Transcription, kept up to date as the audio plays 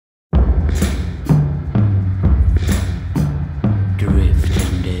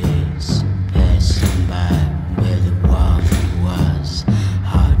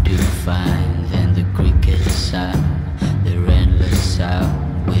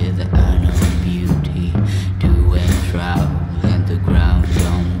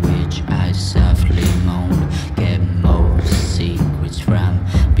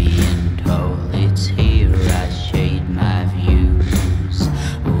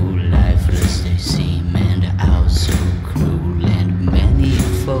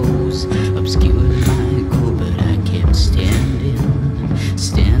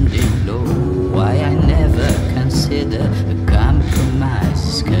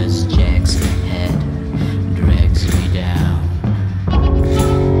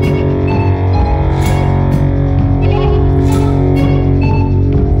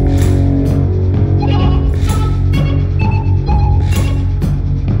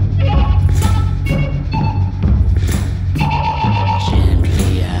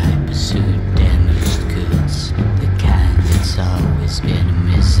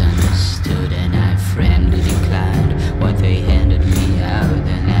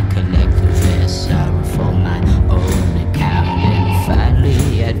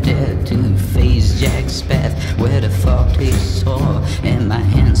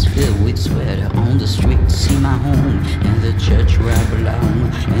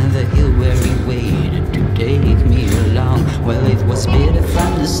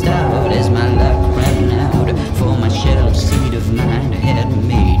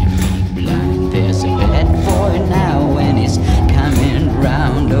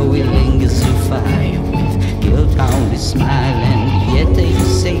proudly smile, and yet they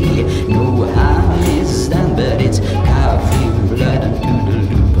say no harm is done, but it's coffee blood into the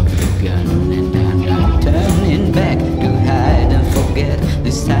loop of the gun, and I'm turning back to hide and forget.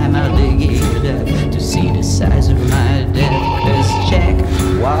 This time I'll dig it up to see the size of my death, 'cause Jack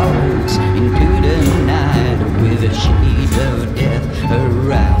walks into the night with a shade of death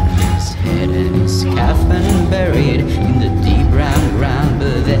around his head, and his coffin buried in the deep brown ground.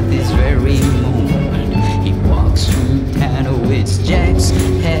 But at this very moment he walks through town. Oh, it's Jack's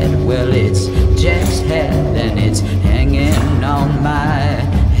head, well it's Jack's head, and it's hanging on my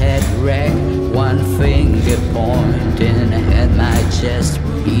head rack, one finger pointing at my chest.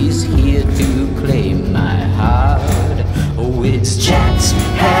 He's here to